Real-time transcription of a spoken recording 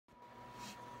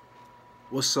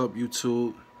What's up,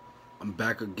 YouTube? I'm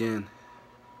back again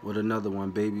with another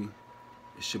one, baby.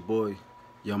 It's your boy,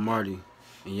 Young Marty,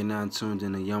 and you're now tuned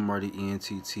in to Young Marty ENT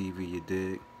TV, you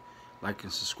dig? Like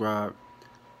and subscribe.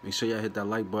 Make sure y'all hit that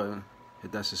like button,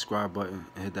 hit that subscribe button,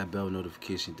 and hit that bell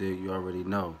notification, dig? You already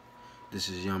know. This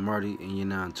is Young Marty, and you're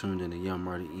now tuned in to Young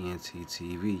Marty ENT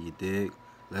TV, you dig?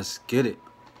 Let's get it.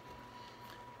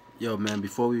 Yo, man,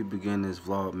 before we begin this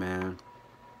vlog, man,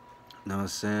 know what I'm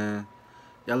saying?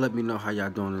 Y'all let me know how y'all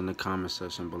doing in the comment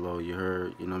section below. You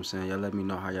heard, you know what I'm saying? Y'all let me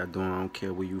know how y'all doing. I don't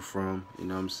care where you from, you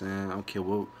know what I'm saying? I don't care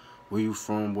where you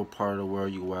from, what part of the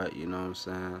world you at, you know what I'm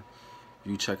saying? If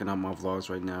you checking out my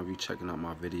vlogs right now, if you checking out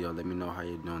my video, let me know how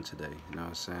you're doing today, you know what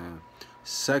I'm saying?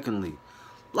 Secondly,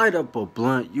 light up a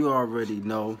blunt. You already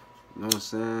know, you know what I'm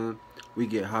saying? We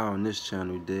get high on this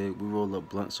channel, dig? We roll up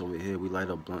blunts over here. We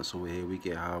light up blunts over here. We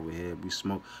get high over here. We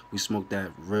smoke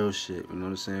that real shit, you know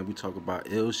what I'm saying? We talk about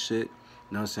ill shit.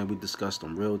 You know what I'm saying? We discussed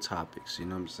on real topics, you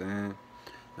know what I'm saying? You know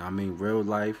what I mean? Real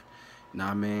life, you know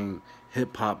what I mean?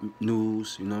 Hip-hop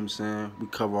news, you know what I'm saying? We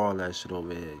cover all that shit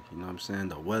over here, you know what I'm saying?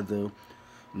 The weather, you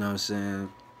know what I'm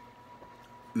saying?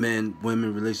 Men,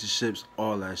 women, relationships,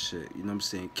 all that shit, you know what I'm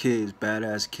saying? Kids,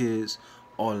 badass kids,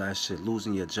 all that shit.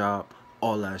 Losing your job,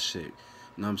 all that shit, you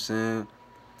know what I'm saying?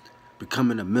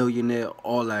 Becoming a millionaire,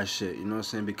 all that shit, you know what I'm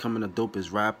saying? Becoming the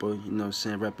dopest rapper, you know what I'm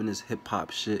saying? Rapping this hip-hop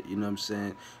shit, you know what I'm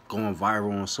saying? Going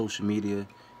viral on social media, you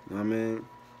know what I mean?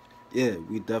 Yeah,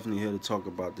 we definitely here to talk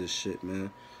about this shit,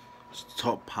 man. Just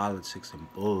talk politics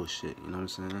and bullshit, you know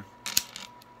what I'm saying?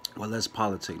 Well, let's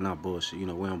politic, not bullshit. You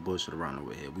know, we don't bullshit around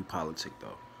over here. We politic,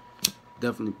 though.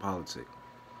 Definitely politic.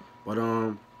 But,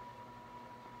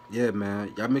 yeah,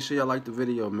 man. Y'all make sure y'all like the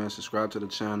video, man. Subscribe to the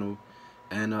channel.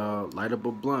 And light up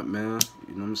a blunt, man.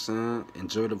 You know what I'm saying?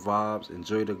 Enjoy the vibes.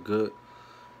 Enjoy the good.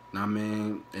 Know what I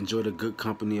mean? Enjoy the good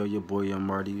company of your boy, Young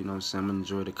Marty. You know what I'm saying? I'm gonna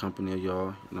enjoy the company of y'all.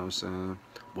 You know what I'm saying?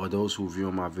 Boy, those who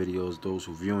viewing my videos, those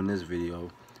who viewing this video,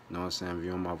 you know what I'm saying?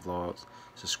 Viewing my vlogs,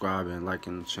 subscribing,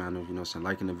 liking the channel. You know what I'm saying?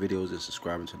 Liking the videos and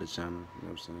subscribing to the channel. You know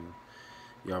what I'm saying?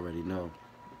 You already know.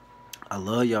 I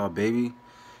love y'all, baby.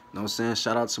 You know what I'm saying?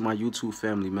 Shout out to my YouTube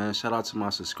family, man. Shout out to my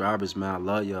subscribers, man. I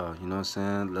love y'all. You know what I'm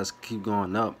saying? Let's keep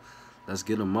going up. Let's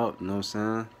get them up. You know what I'm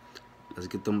saying? Let's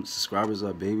get them subscribers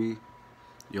up, baby.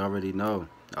 You already know.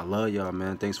 I love y'all,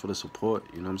 man. Thanks for the support.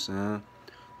 You know what I'm saying? You know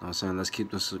what I'm saying? Let's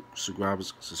keep the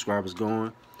subscribers going. You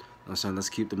know what I'm saying? Let's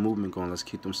keep the movement going. Let's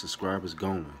keep them subscribers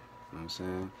going. You know what I'm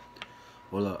saying?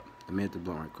 Hold up. Let me hit the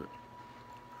blunt right quick.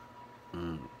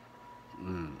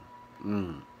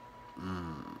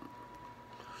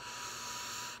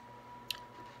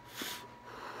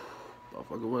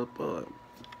 Motherfucker, what up?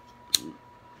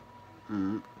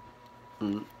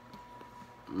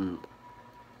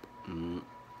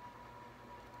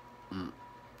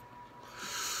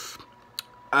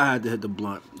 I had to hit the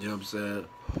blunt. You know what I'm saying?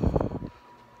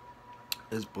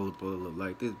 This bullet look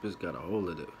like this bitch got a hold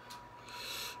of it.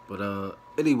 But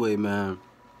anyway, man.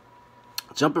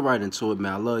 Jumping right into it,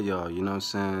 man. I love y'all, you know what I'm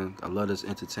saying? I love this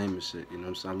entertainment shit, you know what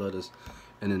I'm saying? I love this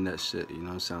internet shit, you know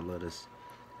what I'm saying? I love this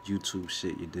YouTube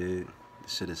shit, you did.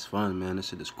 This shit is fun, man. This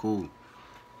shit is cool.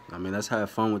 I mean, let's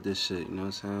have fun with this shit, you know what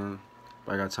I'm saying?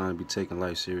 But I got time to be taking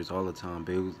life serious all the time,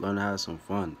 baby. Learn to have some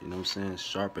fun, you know what I'm saying?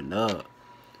 Sharpen up,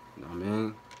 you know what I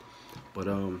mean? But,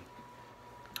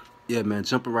 yeah, man,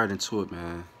 jumping right into it,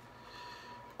 man.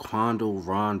 Quando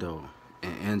Rondo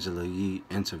and Angela Yee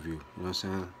interview, you know what I'm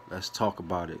saying? Let's talk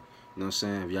about it. You know what I'm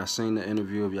saying? If y'all seen the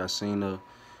interview, if y'all seen the, you know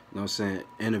what I'm saying,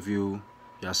 interview,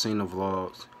 y'all seen the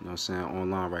vlogs, you know what I'm saying,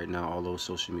 online right now, all over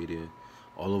social media,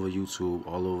 all over YouTube,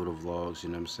 all over the vlogs, you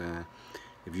know what I'm saying?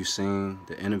 If you seen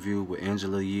the interview with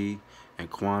Angela Yee and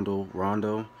Quando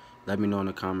Rondo, let me know in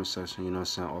the comment section, you know what I'm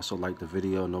saying? Also like the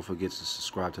video, and don't forget to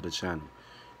subscribe to the channel,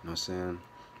 you know what I'm saying?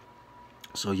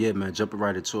 So yeah, man, jumping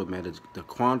right into it, man. The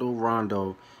Quando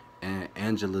Rondo and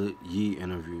Angela Yee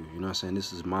interview. You know what I'm saying?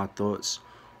 This is my thoughts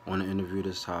on the interview.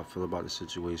 This is how I feel about the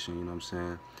situation. You know what I'm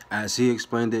saying? As he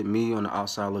explained it, me on the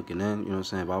outside looking in. You know what I'm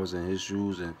saying? If I was in his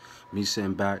shoes and me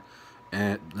sitting back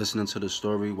and listening to the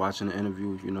story, watching the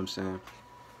interview. You know what I'm saying?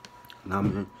 Now, I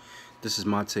mean, this is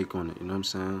my take on it. You know what I'm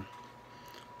saying?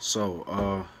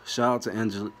 So, shout out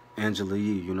to Angela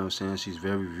Yee, you know what I'm saying? She's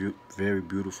very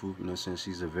beautiful, you know what I'm saying?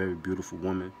 She's a very beautiful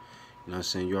woman, you know what I'm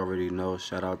saying? You already know.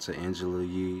 Shout out to Angela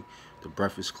Yee, The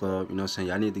Breakfast Club, you know what I'm saying?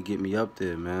 Y'all need to get me up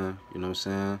there, man, you know what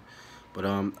I'm saying? But, you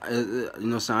know what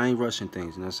I'm saying? I ain't rushing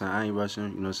things, you know what I'm saying? I ain't rushing, you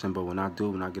know what I'm saying? But when I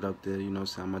get up there, you know what I'm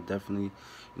saying? I'm going to definitely, you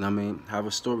know what I mean, have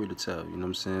a story to tell, you know what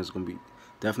I'm saying? It's going to be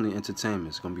definitely entertainment.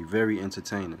 It's going to be very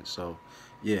entertaining. So,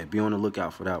 yeah, be on the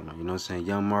lookout for that one, you know what I'm saying?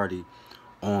 Young Marty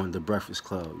on The Breakfast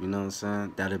Club, you know what I'm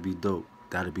saying? That'd be dope.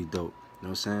 That'd be dope. You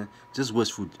know what I'm saying? Just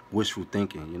wishful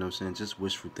thinking, you know what I'm saying? Just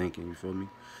wishful thinking, you feel me?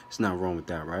 It's not wrong with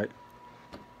that, right?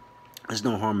 There's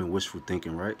no harm in wishful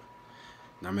thinking, right?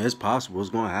 I mean, it's possible. It's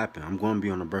going to happen. I'm going to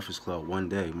be on the Breakfast Club one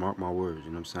day. Mark my words,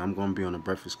 you know what I'm saying? I'm going to be on the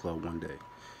Breakfast Club one day. You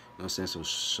know what I'm saying?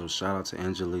 So shout out to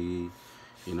Angela Lee,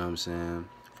 you know what I'm saying?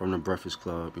 From the Breakfast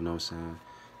Club, you know what I'm saying?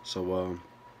 So,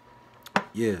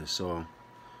 yeah, so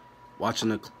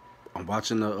I'm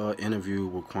watching the interview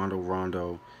with Quando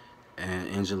Rondo and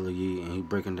Angela Yee, and he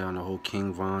breaking down the whole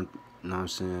King Von, you know what I'm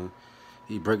saying?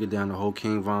 He breaking down the whole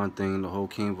King Von thing, the whole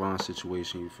King Von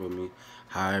situation, you feel me?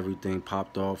 How everything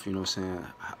popped off, you know what I'm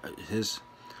saying? His,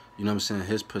 you know what I'm saying,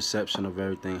 his perception of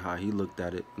everything, how he looked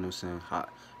at it, you know what I'm saying?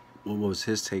 What was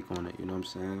his take on it, you know what I'm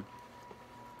saying?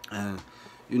 And,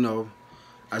 you know,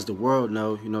 as the world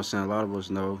know, you know what I'm saying, a lot of us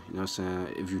know, you know what I'm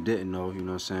saying, if you didn't know, you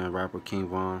know what I'm saying, rapper King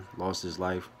Von lost his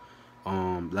life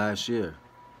last year.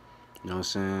 You know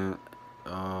what I'm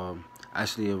saying?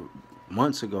 Actually,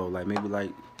 months ago, like maybe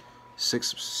like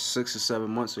six or 7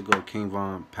 months ago, King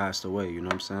Von passed away. You know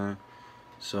what I'm saying?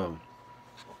 So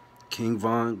King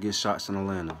Von gets shots in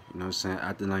Atlanta. You know what I'm saying?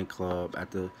 At the nightclub,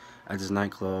 at this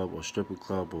nightclub or stripper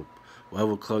club or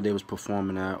whatever club they was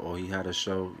performing at, or he had a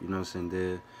show. You know what I'm saying?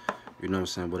 There. You know what I'm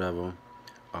saying? Whatever.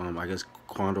 I guess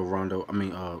Quando Rondo.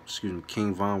 Excuse me.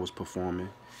 King Von was performing.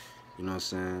 You know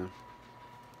what I'm saying?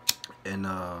 And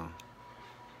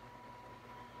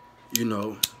you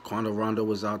know, Quando Rondo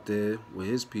was out there with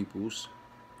his peoples,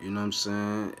 you know what I'm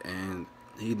saying? And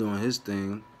he doing his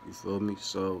thing, you feel me?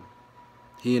 So,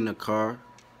 he in the car,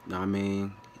 you know what I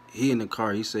mean? He in the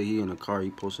car, he said he in the car, he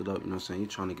posted up, you know what I'm saying? He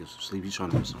trying to get some sleep, he trying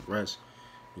to get some rest,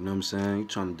 you know what I'm saying? He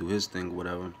trying to do his thing,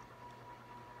 whatever.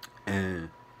 And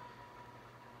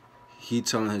he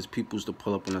telling his peoples to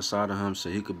pull up on the side of him so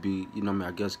he could be, you know what I mean,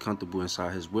 I guess comfortable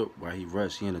inside his whip while he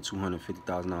rests. He in a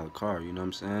 $250,000 car, you know what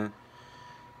I'm saying?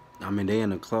 I mean, they in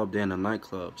the club, they in the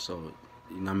nightclub, so,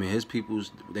 you know what I mean, his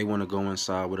peoples, they want to go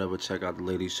inside, whatever, check out the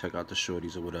ladies, check out the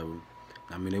shorties or whatever.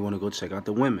 I mean, they want to go check out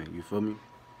the women, you feel me?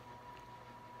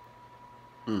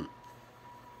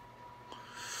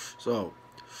 So,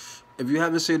 if you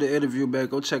haven't seen the interview, man,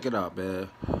 go check it out, man.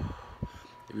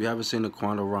 If you haven't seen the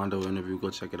Quando Rondo interview, go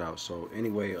check it out. So,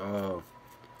 anyway,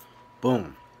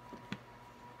 boom.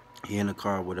 He in the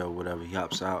car, whatever, he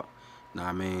hops out. Now,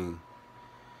 I mean,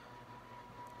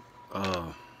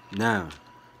 now,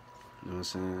 you know what I'm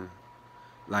saying?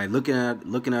 Like looking at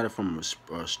it from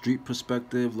a street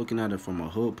perspective, looking at it from a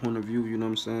hood point of view, you know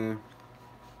what I'm saying?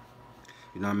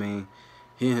 You know what I mean?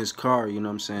 He in his car, you know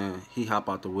what I'm saying? He hop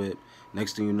out the whip.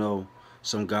 Next thing you know,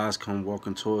 some guys come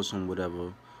walking towards him,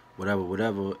 whatever,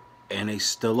 and they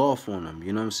still off on him,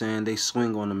 you know what I'm saying? They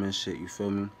swing on him and shit, you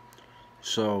feel me?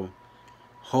 So,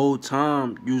 whole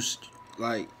time,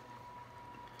 like,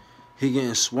 he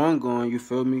getting swung on, you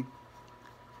feel me?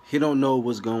 He don't know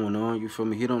what's going on, you feel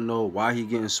me? He don't know why he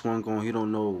getting swung on. He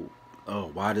don't know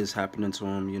why this happening to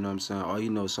him, you know what I'm saying? All he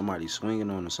knows somebody swinging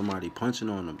on him, somebody punching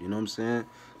on him, you know what I'm saying?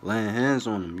 Laying hands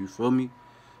on him, you feel me?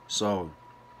 So,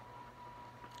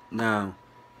 now,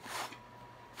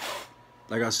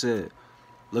 like I said,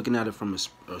 looking at it from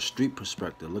a street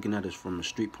perspective, looking at it from a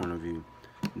street point of view,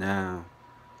 now,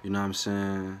 you know what I'm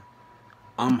saying?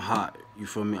 I'm hot, you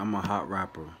feel me? I'm a hot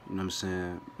rapper, you know what I'm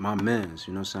saying? My mans,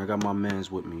 you know what I'm saying? I got my mans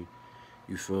with me,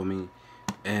 you feel me?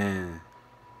 And,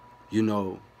 you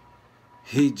know,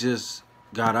 he just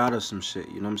got out of some shit,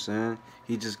 you know what I'm saying?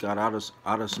 He just got out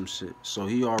of some shit. So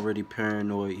he already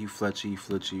paranoid, he fletchy,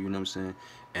 you know what I'm saying?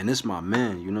 And this my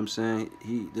man, you know what I'm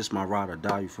saying? This my ride or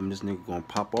die, you feel me? This nigga gonna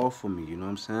pop off for me, you know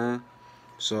what I'm saying?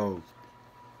 So,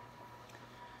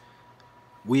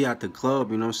 we at the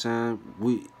club, you know what I'm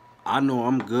saying? I know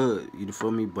I'm good, you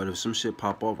feel me? But if some shit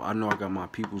pop off, I know I got my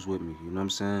peoples with me, you know what I'm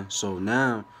saying? So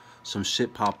now, some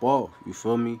shit pop off, you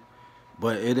feel me?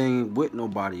 But it ain't with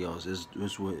nobody else.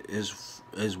 It's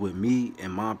with me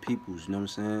and my peoples, you know what I'm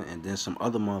saying? And then some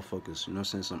other motherfuckers, you know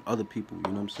what I'm saying? Some other people, you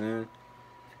know what I'm saying?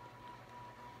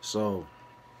 So,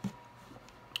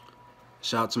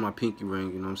 shout out to my pinky ring,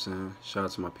 you know what I'm saying? Shout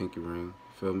out to my pinky ring,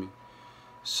 feel me?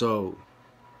 So,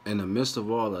 in the midst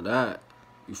of all of that,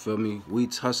 you feel me? We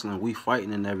tussling, we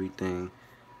fighting and everything.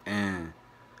 And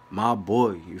my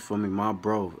boy, you feel me? My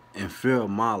bro, in fear of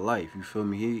my life, you feel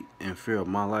me? He in fear of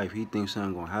my life. He thinks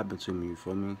something gonna happen to me, you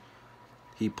feel me?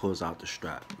 He pulls out the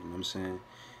strap, you know what I'm saying?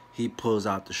 He pulls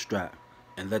out the strap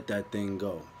and let that thing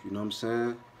go, you know what I'm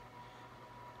saying?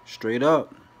 Straight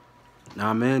up.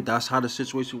 Now, man, that's how the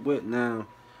situation went. Now,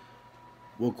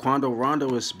 what Quando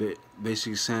Rondo is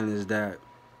basically saying is that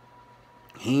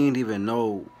he ain't even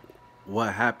know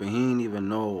what happened. He ain't even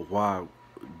know why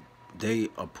they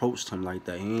approached him like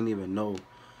that. He ain't even know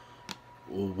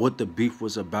or what the beef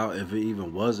was about, if it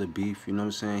even was a beef, you know what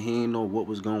I'm saying? He ain't know what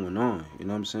was going on, you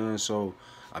know what I'm saying? So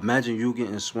imagine you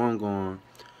getting swung on,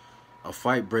 a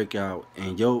fight break out,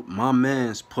 and my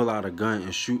mans pull out a gun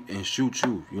and shoot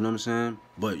you, you know what I'm saying?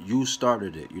 But you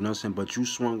started it, you know what I'm saying? But you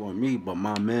swung on me, but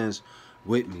my mans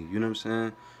with me, you know what I'm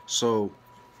saying? So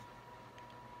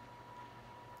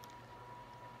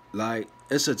like,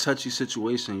 it's a touchy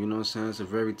situation, you know what I'm saying? It's a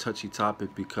very touchy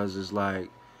topic, because it's like, you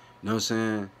know what I'm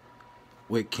saying,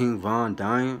 with King Von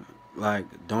dying, like,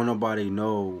 don't nobody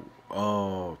know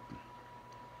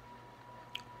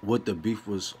what the beef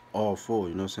was all for,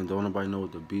 you know what I'm saying? Don't nobody know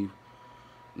what the beef,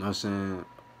 you know what I'm saying,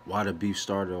 why the beef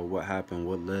started, or what happened,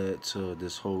 what led to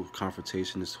this whole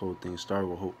confrontation, this whole thing started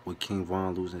with King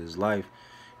Von losing his life,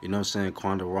 you know what I'm saying?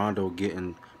 Quando Rondo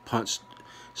getting punched,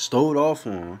 stole off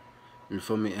on, you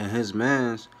feel me? And his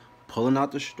mans pulling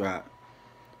out the strap,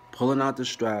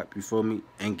 you feel me?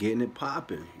 And getting it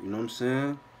popping, you know what I'm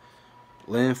saying?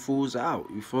 Laying fools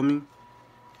out, you feel me?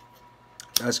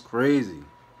 That's crazy.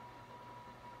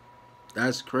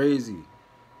 That's crazy.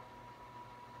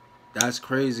 That's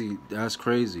crazy. That's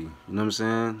crazy. You know what I'm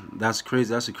saying? That's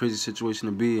crazy. That's a crazy situation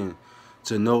to be in.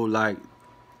 To know, like,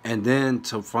 and then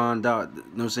to find out, you know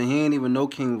what I'm saying? He ain't even know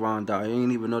King Von died. He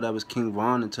ain't even know that was King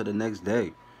Von until the next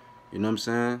day. You know what I'm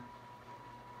saying?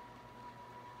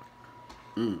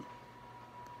 Mm,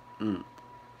 mm,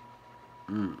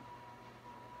 mm.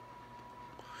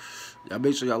 Y'all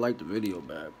make sure y'all like the video,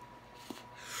 man.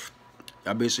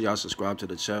 Y'all make sure y'all subscribe to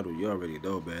the channel. You already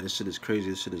know, man. This shit is crazy.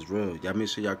 This shit is real. Y'all make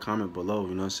sure y'all comment below.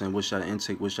 You know what I'm saying? What's y'all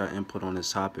intake? What's y'all input on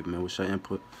this topic, man? What's y'all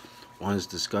input on this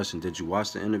discussion? Did you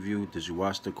watch the interview? Did you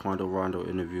watch the Quando Rondo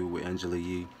interview with Angela Yee?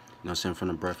 You know what I'm saying? From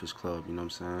the Breakfast Club. You know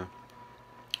what I'm saying?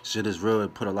 Shit is real.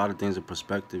 It put a lot of things in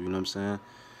perspective. You know what I'm saying?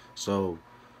 So,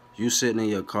 you sitting in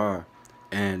your car,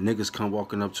 and niggas come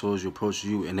walking up towards you, approach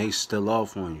you, and they still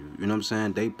off on you. You know what I'm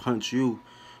saying? They punch you.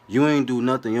 You ain't do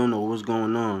nothing. You don't know what's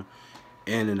going on.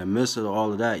 And in the midst of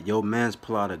all of that, your mans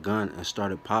pull out a gun and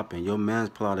started popping. Your mans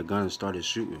pull out a gun and started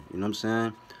shooting. You know what I'm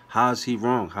saying? How is he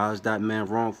wrong? How is that man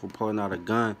wrong for pulling out a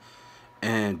gun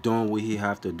and doing what he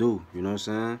have to do? You know what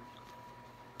I'm saying?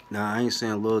 Now, I ain't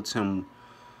saying Lil Tim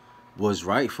was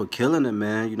right for killing the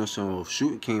man, you know what I'm saying, or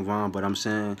shooting King Von, but I'm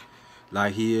saying,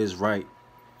 like, he is right.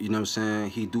 You know what I'm saying?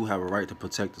 He do have a right to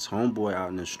protect his homeboy out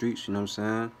in the streets, you know what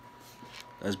I'm saying?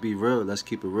 Let's be real. Let's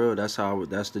keep it real. That's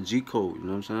the G code, you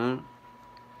know what I'm saying?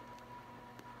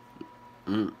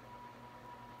 Mm.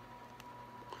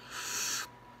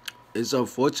 It's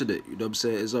unfortunate, you know what I'm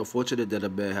saying? It's unfortunate that a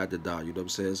man had to die, you know what I'm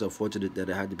saying? It's unfortunate that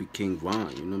it had to be King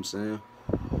Von, you know what I'm saying?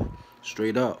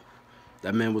 Straight up.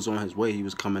 That man was on his way. He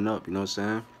was coming up, you know what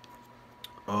I'm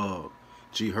saying?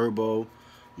 G Herbo,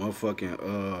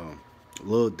 motherfucking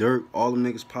Lil Durk, all them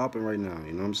niggas popping right now,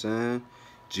 you know what I'm saying?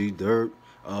 G Durk,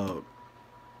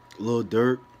 Lil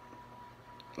Durk,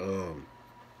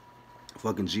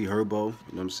 fucking G Herbo, you know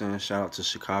what I'm saying? Shout out to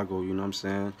Chicago, you know what I'm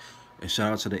saying? And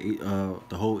shout out to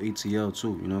the whole ATL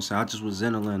too, you know what I'm saying? I just was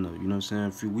in Atlanta, you know what I'm saying,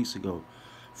 a few weeks ago,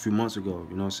 a few months ago,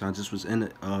 you know what I'm saying? I just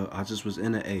was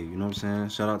in the A, you know what I'm saying?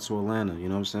 Shout out to Atlanta, you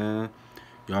know what I'm saying?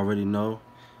 You already know.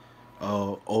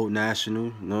 Old National,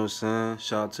 you know what I'm saying?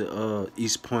 Shout out to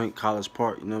East Point, College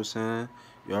Park, you know what I'm saying?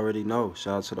 You already know.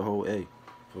 Shout out to the whole A,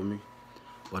 feel me?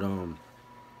 But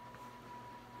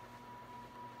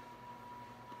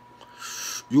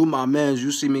you my mans,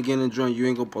 you see me getting a joint, you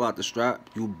ain't gonna pull out the strap,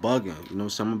 you bugging. You know what I'm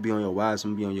saying? I'm gonna be on your ass,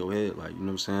 I'm gonna be on your head, like, you know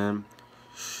what I'm saying?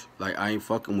 Like, I ain't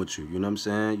fucking with you, you know what I'm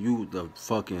saying? You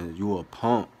a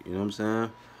punk, you know what I'm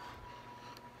saying?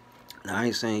 Now, I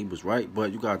ain't saying he was right,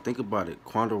 but you gotta think about it.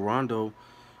 Quando Rondo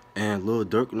and Lil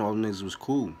Durk and all them niggas was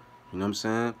cool. You know what I'm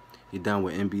saying? He down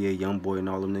with NBA Youngboy and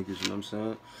all them niggas, you know what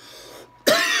I'm saying?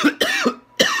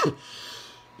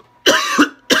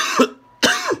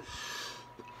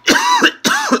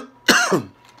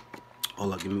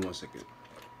 Hold up, give me 1 second.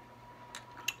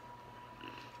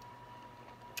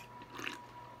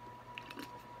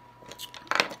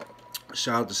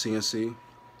 Shout out to CNC.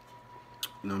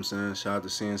 You know what I'm saying? Shout out to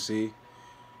CNC.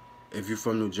 If you're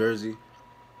from New Jersey,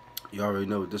 you already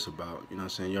know what this about. You know what I'm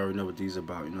saying? You already know what these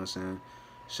about. You know what I'm saying?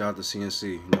 Shout out to CNC.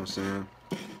 You know what I'm saying?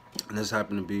 And this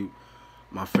happened to be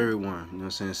my favorite one. You know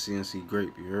what I'm saying? CNC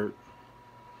grape. You heard?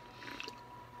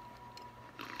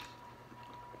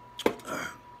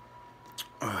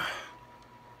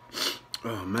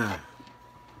 Oh, man.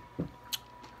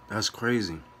 That's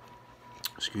crazy.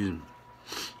 Excuse me.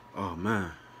 Oh,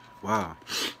 man. Wow.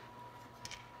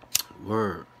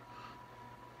 Word.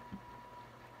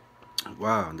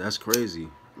 Wow, that's crazy.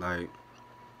 Like,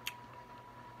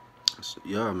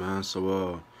 yeah, man.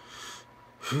 So,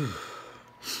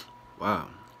 wow.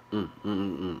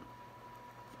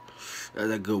 That's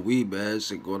that good weed, man. That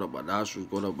shit going up my nostrils,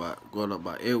 going up my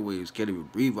airwaves. Can't even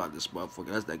breathe out this motherfucker.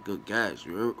 That's that good gas,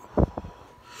 you heard?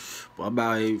 But I'm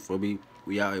out here for me.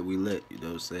 We out here, we lit. You know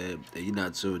what I'm saying? And you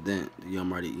not tuned in. The Young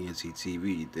Marty ENT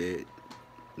TV, you did. You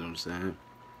know what I'm saying?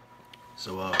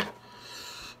 So,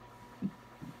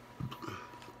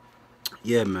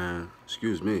 yeah, man.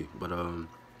 Excuse me, but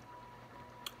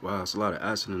wow, it's a lot of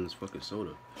acid in this fucking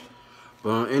soda.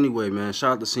 But anyway, man,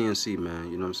 shout out to CNC,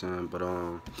 man. You know what I'm saying? But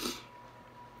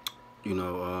you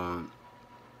know,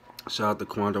 shout out to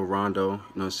Quando Rondo. You know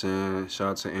what I'm saying? Shout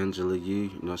out to Angela Yee. You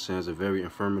know what I'm saying? It's a very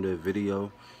informative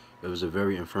video. It was a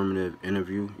very informative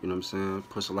interview. You know what I'm saying?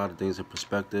 Puts a lot of things in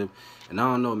perspective. And I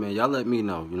don't know, man. Y'all let me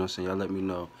know. You know what I'm saying? Y'all let me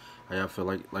know how y'all feel.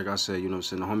 Like I said, you know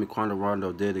what I'm saying? The homie Quando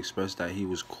Rondo did express that he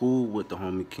was cool with the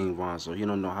homie King Von. So he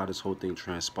don't know how this whole thing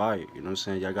transpired. You know what I'm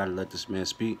saying? Y'all got to let this man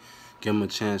speak. Give him a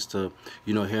chance to,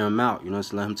 you know, hear him out. You know what I'm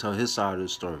saying? Let him tell his side of the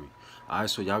story.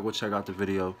 Alright, so y'all go check out the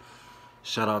video.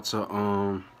 Shout out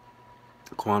to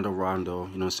Quando Rondo,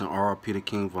 you know what I'm saying? R.I.P. to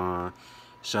King Von.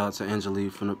 Shout out to Angela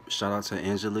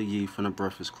Yee from the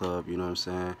Breakfast Club, you know what I'm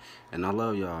saying? And I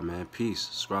love y'all, man. Peace.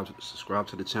 Subscribe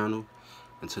to the channel.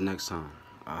 Until next time,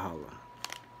 I holla.